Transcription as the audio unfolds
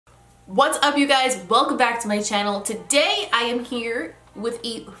What's up, you guys? Welcome back to my channel. Today I am here with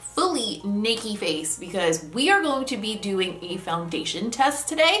a fully naked face because we are going to be doing a foundation test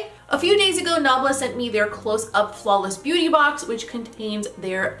today. A few days ago, Nabla sent me their Close-Up Flawless Beauty Box, which contains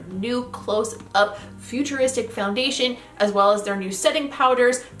their new Close-Up Futuristic Foundation, as well as their new setting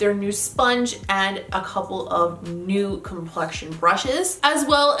powders, their new sponge, and a couple of new complexion brushes, as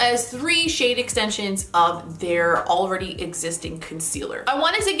well as 3 shade extensions of their already existing concealer. I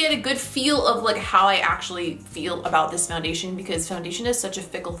wanted to get a good feel of like how I actually feel about this foundation because foundation is such a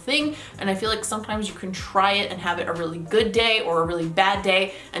fickle thing, and I feel like sometimes you can try it and have it a really good day or a really bad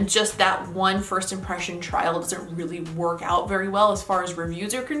day, and just that one first impression trial doesn't really work out very well as far as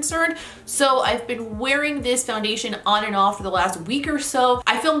reviews are concerned. So I've been wearing this foundation on and off for the last week or so.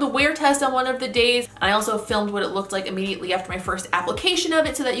 I filmed a wear test on one of the days, and I also filmed what it looked like immediately after my first application of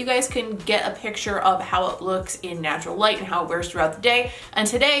it so that you guys can get a picture of how it looks in natural light and how it wears throughout the day. And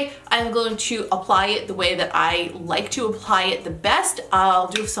today I'm going to apply it the way that I like to apply it the best. I'll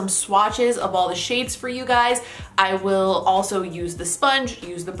do some swatches of all the shades for you guys. I will also use the sponge,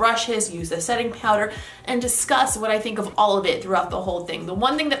 use the brushes, use the setting powder, and discuss what I think of all of it throughout the whole thing. The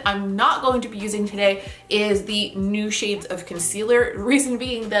one thing that I'm not going to be using today is the new shades of concealer. Reason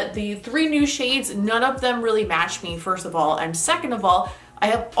being that the 3 new shades, none of them really match me, first of all, and second of all, I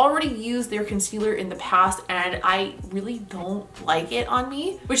have already used their concealer in the past and I really don't like it on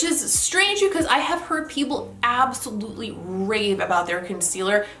me, which is strange because I have heard people absolutely rave about their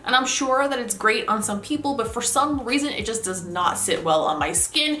concealer, and I'm sure that it's great on some people, but for some reason it just does not sit well on my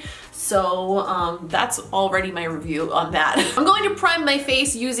skin. So that's already my review on that. I'm going to prime my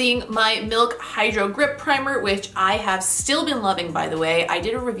face using my Milk Hydro Grip Primer, which I have still been loving, by the way. I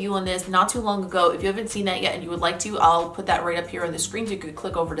did a review on this not too long ago. If you haven't seen that yet and you would like to, I'll put that right up here on the screen so you could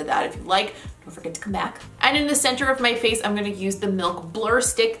click over to that if you like. Don't forget to come back. And in the center of my face, I'm gonna use the Milk Blur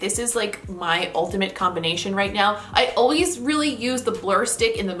Stick. This is like my ultimate combination right now. I always really use the Blur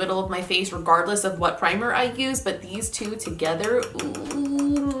Stick in the middle of my face regardless of what primer I use, but these two together,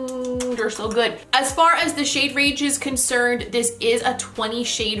 ooh, they're so good. As far as the shade range is concerned, this is a 20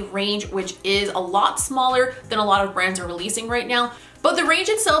 shade range, which is a lot smaller than a lot of brands are releasing right now. But the range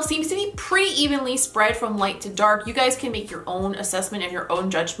itself seems to be pretty evenly spread from light to dark. You guys can make your own assessment and your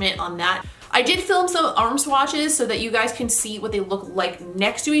own judgment on that. I did film some arm swatches so that you guys can see what they look like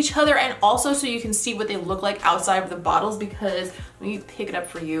next to each other, and also so you can see what they look like outside of the bottles, because let me pick it up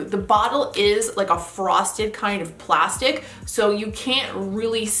for you. The bottle is like a frosted kind of plastic, so you can't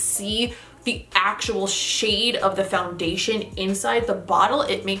really see the actual shade of the foundation inside the bottle.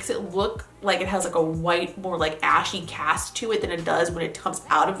 It makes it look like it has like a white, more like ashy cast to it than it does when it comes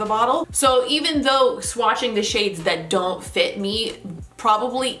out of the bottle. So even though swatching the shades that don't fit me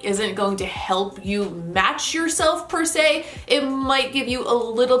probably isn't going to help you match yourself per se, it might give you a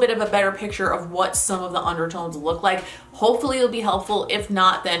little bit of a better picture of what some of the undertones look like. Hopefully it'll be helpful. If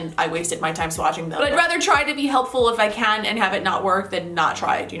not, then I wasted my time swatching them. But I'd rather try to be helpful if I can and have it not work than not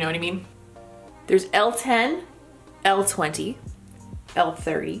try. Do you know what I mean? There's L10, L20,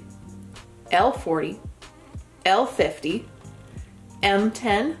 L30, L40, L50,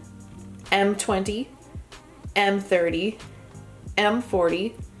 M10, M20, M30,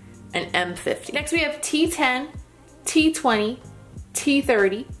 M40, and M50. Next we have T10, T20,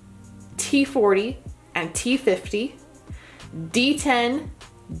 T30, T40, and T50, D10,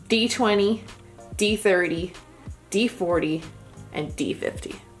 D20, D30, D40, and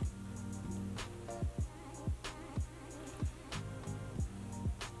D50.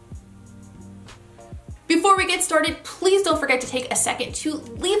 Before we get started, please don't forget to take a second to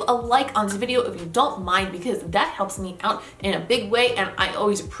leave a like on this video if you don't mind, because that helps me out in a big way and I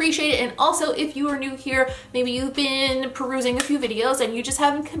always appreciate it. And also, if you are new here, maybe you've been perusing a few videos and you just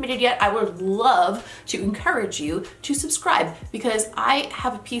haven't committed yet, I would love to encourage you to subscribe, because I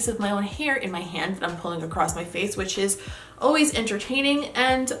have a piece of my own hair in my hand that I'm pulling across my face, which is always entertaining,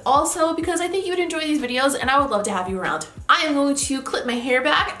 and also because I think you would enjoy these videos and I would love to have you around. I am going to clip my hair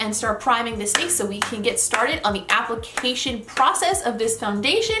back and start priming this face so we can get started on the application process of this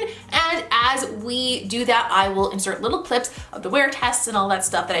foundation. And as we do that, I will insert little clips of the wear tests and all that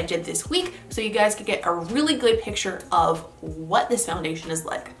stuff that I did this week so you guys can get a really good picture of what this foundation is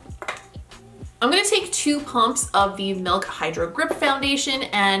like. I'm gonna take 2 pumps of the Milk Hydro Grip Foundation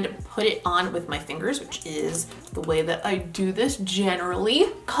and put it on with my fingers, which is the way that I do this generally.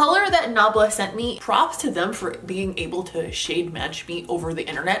 Color that Nabla sent me, props to them for being able to shade match me over the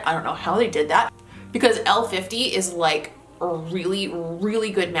internet. I don't know how they did that, because L50 is like a really, really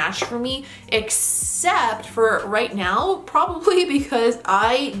good match for me, except for right now, probably because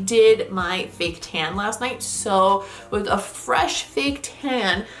I did my fake tan last night. So with a fresh fake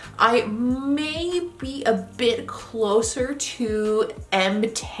tan, I may be a bit closer to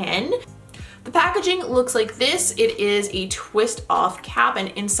M10. The packaging looks like this. It is a twist off cap, and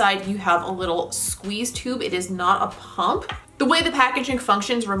inside you have a little squeeze tube. It is not a pump. The way the packaging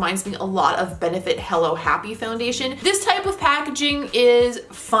functions reminds me a lot of Benefit Hello Happy foundation. This type of packaging is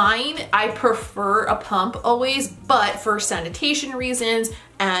fine. I prefer a pump always, but for sanitation reasons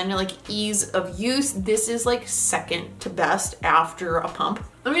and like ease of use, this is like second to best after a pump.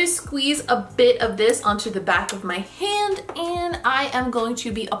 I'm going to squeeze a bit of this onto the back of my hand, and I am going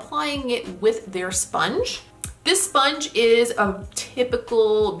to be applying it with their sponge. This sponge is a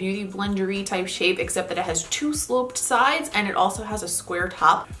typical beauty blendery type shape, except that it has two sloped sides and it also has a square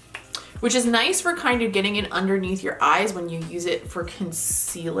top, which is nice for kind of getting it underneath your eyes when you use it for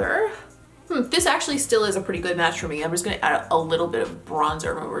concealer. This actually still is a pretty good match for me. I'm just gonna add a little bit of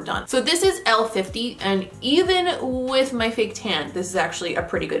bronzer when we're done. So this is L50, and even with my fake tan, this is actually a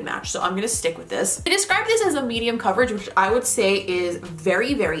pretty good match. So I'm gonna stick with this. I describe this as a medium coverage, which I would say is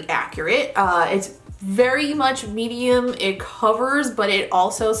very, very accurate. It's very much medium. It covers, but it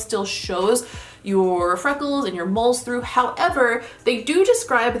also still shows your freckles and your moles through. However, they do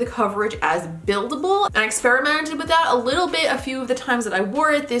describe the coverage as buildable, and I experimented with that a little bit a few of the times that I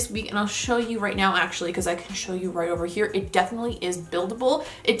wore it this week, and I'll show you right now actually, because I can show you right over here. It definitely is buildable.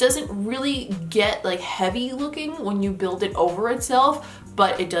 It doesn't really get like heavy looking when you build it over itself,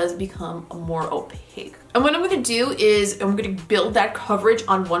 but it does become more opaque. And what I'm gonna do is I'm gonna build that coverage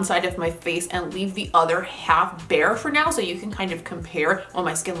on one side of my face and leave the other half bare for now, so you can kind of compare what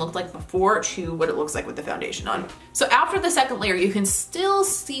my skin looked like before to what it looks like with the foundation on. So after the second layer, you can still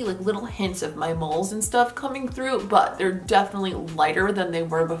see like little hints of my moles and stuff coming through, but they're definitely lighter than they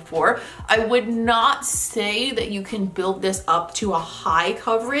were before. I would not say that you can build this up to a high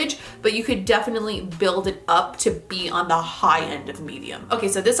coverage, but you could definitely build it up to be on the high end of medium. Okay,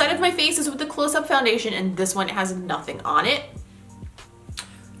 so this side of my face is with the close-up foundation, and this one has nothing on it.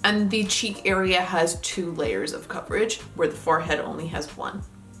 And the cheek area has 2 layers of coverage, where the forehead only has 1. I'm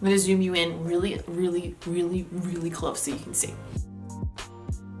gonna zoom you in really, really, really, really close so you can see.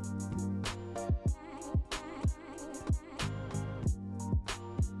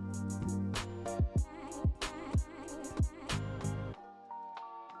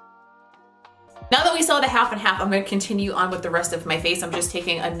 Now that we saw the half and half, I'm going to continue on with the rest of my face. I'm just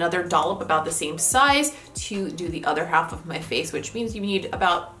taking another dollop about the same size to do the other half of my face, which means you need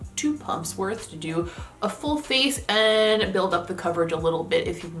about 2 pumps worth to do a full face and build up the coverage a little bit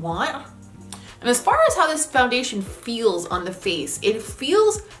if you want. And as far as how this foundation feels on the face, it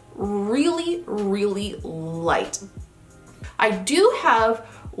feels really, really light. I do have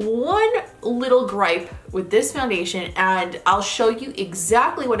one little gripe with this foundation, and I'll show you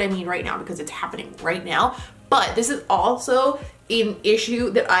exactly what I mean right now because it's happening right now. But this is also an issue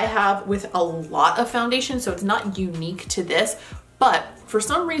that I have with a lot of foundation, so it's not unique to this. But for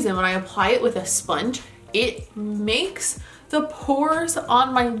some reason, when I apply it with a sponge, it makes the pores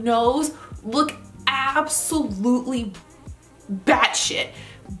on my nose look absolutely batshit.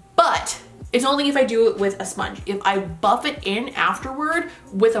 But it's only if I do it with a sponge. If I buff it in afterward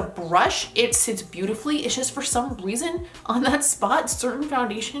with a brush, it sits beautifully. It's just for some reason on that spot, certain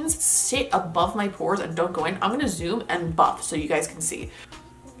foundations sit above my pores and don't go in. I'm gonna zoom and buff so you guys can see.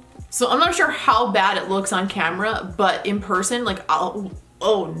 So I'm not sure how bad it looks on camera, but in person, like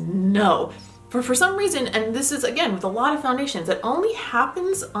oh no. For some reason, and this is again with a lot of foundations, it only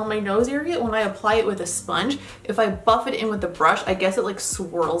happens on my nose area when I apply it with a sponge. If I buff it in with a brush, I guess it like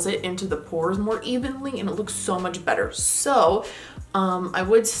swirls it into the pores more evenly and it looks so much better. So I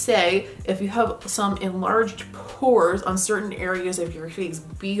would say if you have some enlarged pores on certain areas of your face,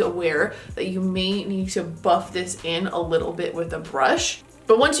 be aware that you may need to buff this in a little bit with a brush.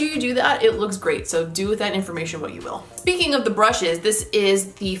 But once you do that, it looks great. So do with that information what you will. Speaking of the brushes, this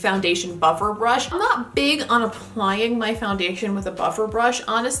is the foundation buffer brush. I'm not big on applying my foundation with a buffer brush,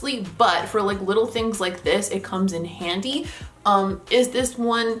 honestly, but for like little things like this, it comes in handy. Is this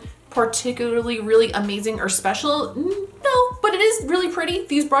one particularly really amazing or special? No, but it is really pretty.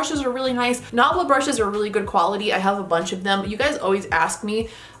 These brushes are really nice. Nabla brushes are really good quality. I have a bunch of them. You guys always ask me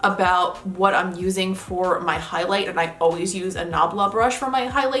about what I'm using for my highlight, and I always use a Nabla brush for my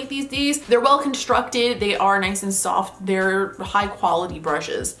highlight these days. They're well constructed. They are nice and soft. They're high quality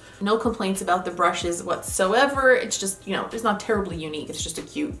brushes. No complaints about the brushes whatsoever. It's just, you know, it's not terribly unique. It's just a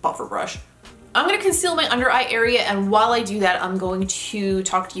cute buffer brush. I'm gonna conceal my under eye area, and while I do that, I'm going to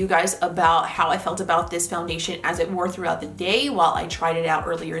talk to you guys about how I felt about this foundation as it wore throughout the day while I tried it out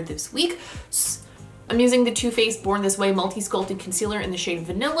earlier this week. I'm using the Too Faced Born This Way Multi-Sculpted Concealer in the shade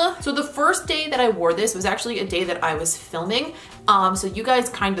Vanilla. So the first day that I wore this was actually a day that I was filming. So you guys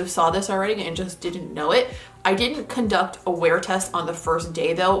kind of saw this already and just didn't know it. I didn't conduct a wear test on the first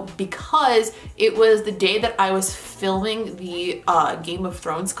day though, because it was the day that I was filming the Game of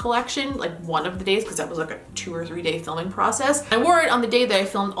Thrones collection, like one of the days, because that was like a 2 or 3 day filming process. I wore it on the day that I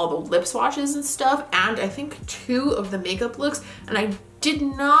filmed all the lip swatches and stuff, and I think 2 of the makeup looks, and I did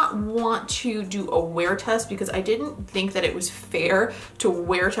not want to do a wear test because I didn't think that it was fair to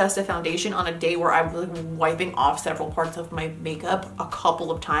wear test a foundation on a day where I was like wiping off several parts of my makeup a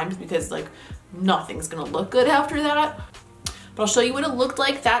couple of times, because like nothing's gonna look good after that. But I'll show you what it looked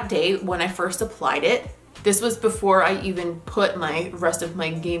like that day when I first applied it. This was before I even put my rest of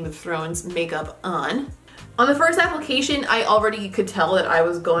my Game of Thrones makeup on. On the first application, I already could tell that I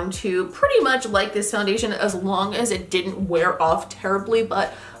was going to pretty much like this foundation as long as it didn't wear off terribly,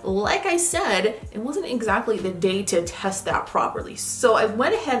 but like I said, it wasn't exactly the day to test that properly. So I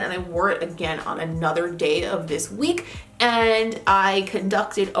went ahead and I wore it again on another day of this week, and I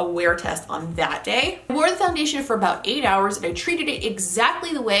conducted a wear test on that day. I wore the foundation for about 8 hours and I treated it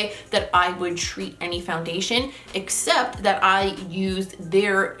exactly the way that I would treat any foundation, except that I used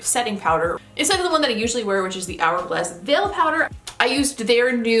their setting powder instead of the one that I usually wear, which is the Hourglass Veil powder. I used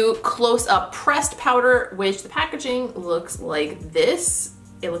their new close-up pressed powder, which the packaging looks like this.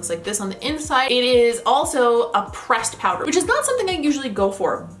 It looks like this on the inside. It is also a pressed powder, which is not something I usually go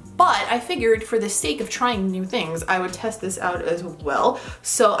for, but I figured for the sake of trying new things, I would test this out as well.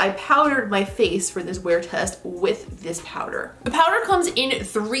 So I powdered my face for this wear test with this powder. The powder comes in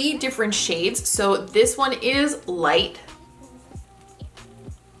 3 different shades. So this one is light,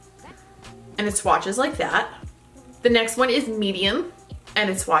 and it swatches like that. The next one is medium, and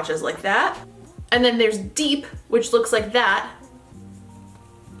it swatches like that. And then there's deep, which looks like that,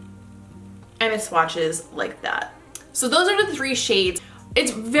 and it swatches like that. So those are the 3 shades.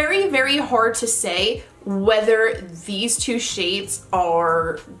 It's very, very hard to say whether these 2 shades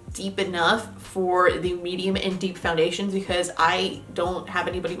are deep enough for the medium and deep foundations because I don't have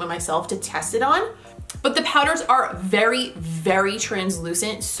anybody but myself to test it on. But the powders are very, very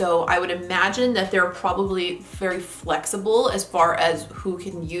translucent, so I would imagine that they're probably very flexible as far as who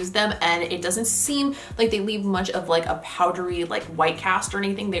can use them, and it doesn't seem like they leave much of like a powdery like white cast or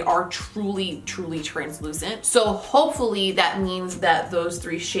anything. They are truly, truly translucent. So hopefully that means that those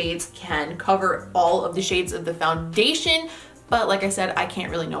 3 shades can cover all of the shades of the foundation, but like I said, I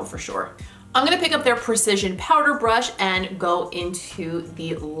can't really know for sure. I'm gonna pick up their precision powder brush and go into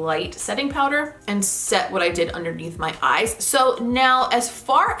the light setting powder and set what I did underneath my eyes. So now as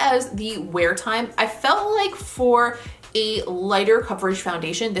far as the wear time, I felt like for a lighter coverage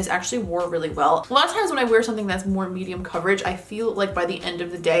foundation, this actually wore really well. A lot of times when I wear something that's more medium coverage, I feel like by the end of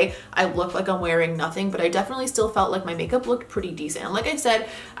the day, I look like I'm wearing nothing, but I definitely still felt like my makeup looked pretty decent. And like I said,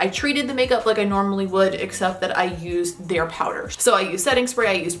 I treated the makeup like I normally would, except that I used their powder. So I used setting spray,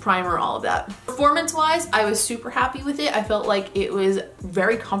 I used primer, all of that. Performance-wise, I was super happy with it. I felt like it was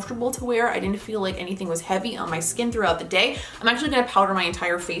very comfortable to wear. I didn't feel like anything was heavy on my skin throughout the day. I'm actually gonna powder my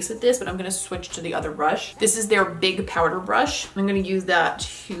entire face with this, but I'm gonna switch to the other brush. This is their big powder brush. I'm gonna use that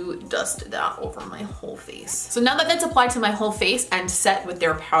to dust that over my whole face. So now that that's applied to my whole face and set with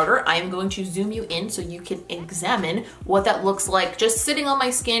their powder, I am going to zoom you in so you can examine what that looks like just sitting on my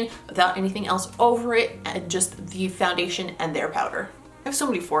skin without anything else over it, and just the foundation and their powder. I have so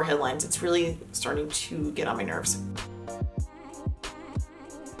many forehead lines, it's really starting to get on my nerves.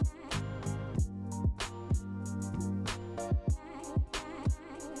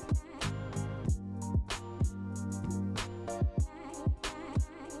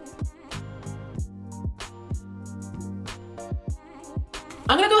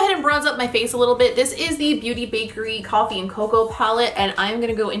 I'm gonna go ahead and bronze up my face a little bit. This is the Beauty Bakery Coffee and Cocoa palette, and I'm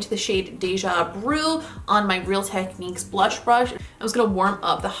gonna go into the shade Deja Brew on my Real Techniques blush brush. I'm just gonna warm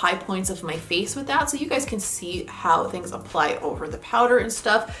up the high points of my face with that so you guys can see how things apply over the powder and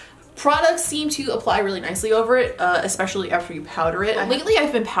stuff. Products seem to apply really nicely over it, especially after you powder it. Lately,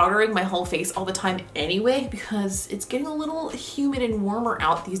 I've been powdering my whole face all the time anyway because it's getting a little humid and warmer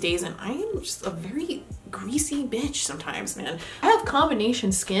out these days, and I am just a very greasy bitch sometimes, man. I have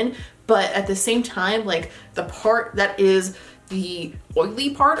combination skin, but at the same time, like the part that is the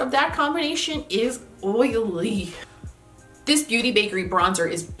oily part of that combination is oily. This Beauty Bakery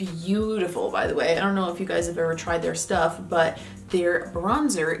bronzer is beautiful, by the way. I don't know if you guys have ever tried their stuff, but their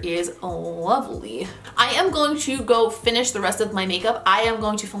bronzer is lovely. I am going to go finish the rest of my makeup. I am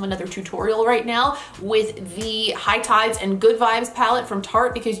going to film another tutorial right now with the High Tides and Good Vibes palette from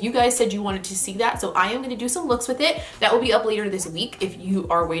Tarte because you guys said you wanted to see that. So I am gonna do some looks with it. That will be up later this week if you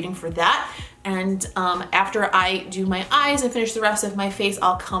are waiting for that. And after I do my eyes and finish the rest of my face,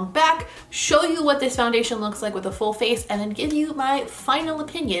 I'll come back, show you what this foundation looks like with a full face, and then give you my final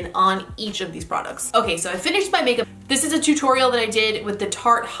opinion on each of these products. Okay, so I finished my makeup. This is a tutorial that I did with the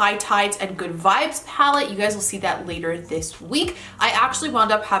Tarte High Tides and Good Vibes palette. You guys will see that later this week. I actually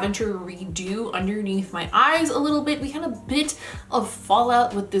wound up having to redo underneath my eyes a little bit. We had a bit of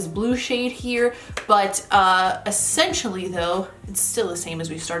fallout with this blue shade here, but essentially though, it's still the same as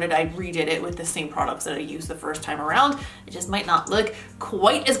we started. I redid it with the same products that I used the first time around. It just might not look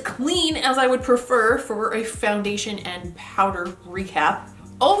quite as clean as I would prefer for a foundation and powder recap.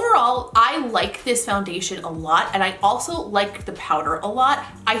 Overall, I like this foundation a lot, and I also like the powder a lot.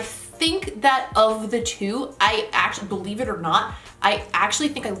 I think that of the two, I actually, believe it or not, I actually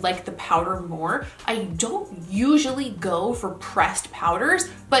think I like the powder more. I don't usually go for pressed powders,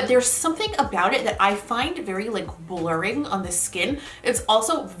 but there's something about it that I find very like blurring on the skin. It's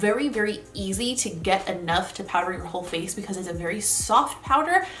also very, very easy to get enough to powder your whole face because it's a very soft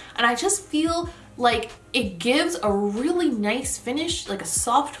powder, and I just feel like it gives a really nice finish, like a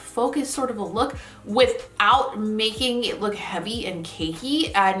soft focus sort of a look without making it look heavy and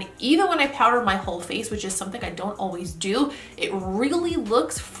cakey. And even when I powder my whole face, which is something I don't always do, it really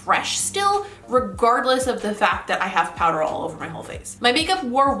looks fresh still, regardless of the fact that I have powder all over my whole face. My makeup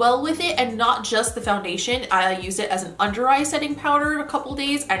wore well with it, and not just the foundation. I used it as an under eye setting powder a couple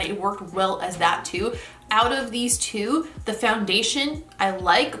days, and it worked well as that too. Out of these two, the foundation I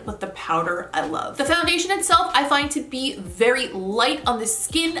like, but the powder I love. The foundation itself I find to be very light on the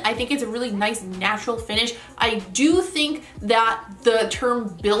skin. I think it's a really nice natural finish. I do think that the term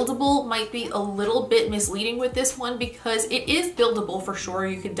buildable might be a little bit misleading with this one because it is buildable for sure.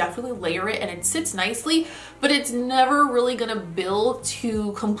 You can definitely layer it and it sits nicely, but it's never really gonna build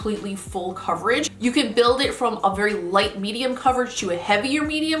to completely full coverage. You can build it from a very light medium coverage to a heavier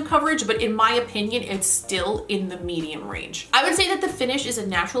medium coverage, but in my opinion, it's still in the medium range. I would say that the finish is a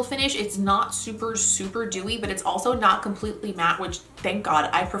natural finish. It's not super dewy, but it's also not completely matte, which thank God,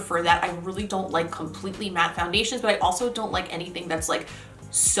 I prefer that. I really don't like completely matte foundations, but I also don't like anything that's like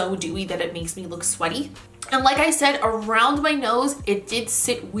so dewy that it makes me look sweaty. And like I said, around my nose, it did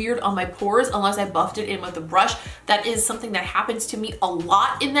sit weird on my pores unless I buffed it in with a brush. That is something that happens to me a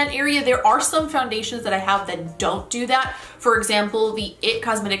lot in that area. There are some foundations that I have that don't do that. For example, the IT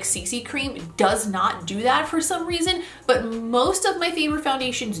Cosmetics CC cream does not do that for some reason, but most of my favorite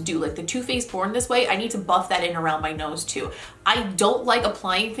foundations do. Like the Too Faced Born This Way, I need to buff that in around my nose too. I don't like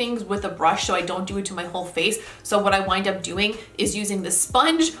applying things with a brush, so I don't do it to my whole face. So what I wind up doing is using the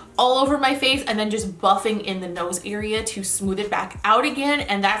sponge all over my face and then just buffing in the nose area to smooth it back out again,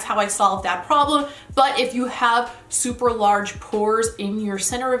 and that's how I solve that problem. But if you have super large pores in your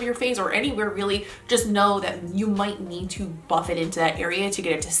center of your face or anywhere really, just know that you might need to buff it into that area to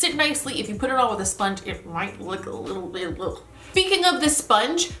get it to sit nicely. If you put it on with a sponge, it might look a little bit Speaking of the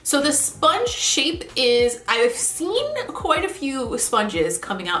sponge, so the sponge shape is, I've seen quite a few sponges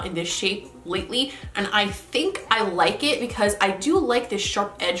coming out in this shape lately, and I think I like it because I do like this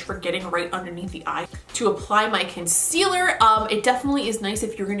sharp edge for getting right underneath the eye to apply my concealer. It definitely is nice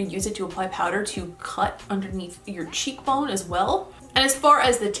if you're going to use it to apply powder to cut underneath your cheekbone as well. And as far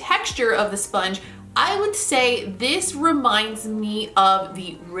as the texture of the sponge, I would say this reminds me of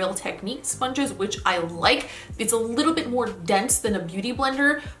the Real Technique sponges, which I like. It's a little bit more dense than a beauty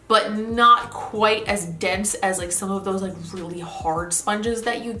blender, but not quite as dense as like some of those like really hard sponges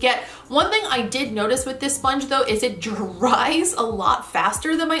that you get. One thing I did notice with this sponge though is it dries a lot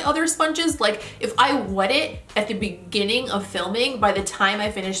faster than my other sponges. Like if I wet it at the beginning of filming, by the time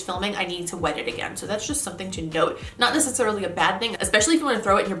I finish filming, I need to wet it again. So that's just something to note. Not necessarily a bad thing, especially if you want to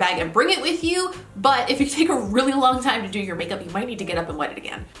throw it in your bag and bring it with you. But if you take a really long time to do your makeup, you might need to get up and wet it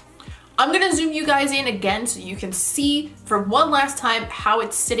again. I'm gonna zoom you guys in again so you can see for one last time how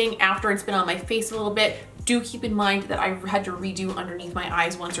it's sitting after it's been on my face a little bit. Do keep in mind that I had to redo underneath my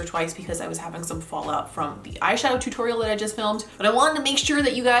eyes once or twice because I was having some fallout from the eyeshadow tutorial that I just filmed. But I wanted to make sure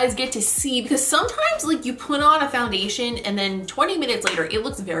that you guys get to see, because sometimes like you put on a foundation and then 20 minutes later it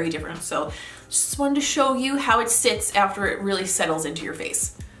looks very different. So just wanted to show you how it sits after it really settles into your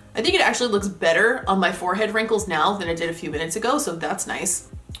face. I think it actually looks better on my forehead wrinkles now than it did a few minutes ago, so that's nice.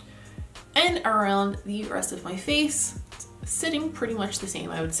 And around the rest of my face, sitting pretty much the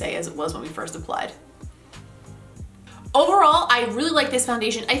same, I would say, as it was when we first applied. Overall, I really like this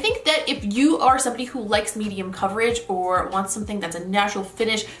foundation. I think that if you are somebody who likes medium coverage or wants something that's a natural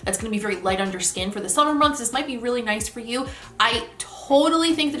finish that's gonna be very light on your skin for the summer months, this might be really nice for you. I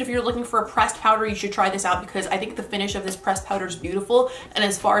totally think that if you're looking for a pressed powder, you should try this out because I think the finish of this pressed powder is beautiful. And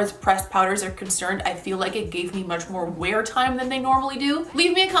as far as pressed powders are concerned, I feel like it gave me much more wear time than they normally do.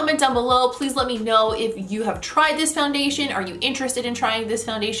 Leave me a comment down below. Please let me know if you have tried this foundation. Are you interested in trying this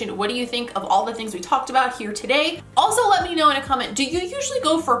foundation? What do you think of all the things we talked about here today? Also, let me know in a comment, do you usually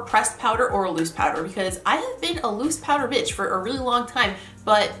go for a pressed powder or a loose powder? Because I have been a loose powder bitch for a really long time,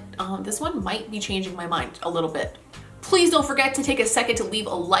 but this one might be changing my mind a little bit. Please don't forget to take a second to leave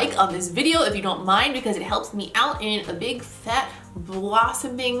a like on this video if you don't mind, because it helps me out in a big fat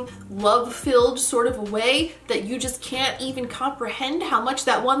blossoming love-filled sort of a way that you just can't even comprehend how much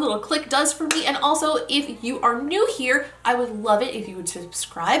that one little click does for me. And also, if you are new here, I would love it if you would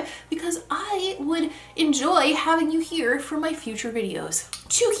subscribe because I would enjoy having you here for my future videos.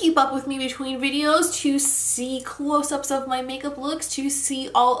 To keep up with me between videos, to see close-ups of my makeup looks, to see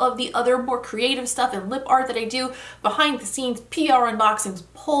all of the other more creative stuff and lip art that I do, behind the scenes PR unboxings,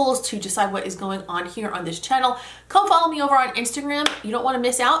 polls, to decide what is going on here on this channel, come follow me over on Instagram. You don't want to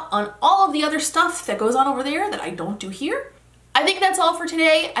miss out on all of the other stuff that goes on over there that I don't do here. I think that's all for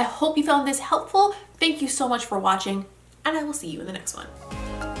today. I hope you found this helpful. Thank you so much for watching, and I will see you in the next one.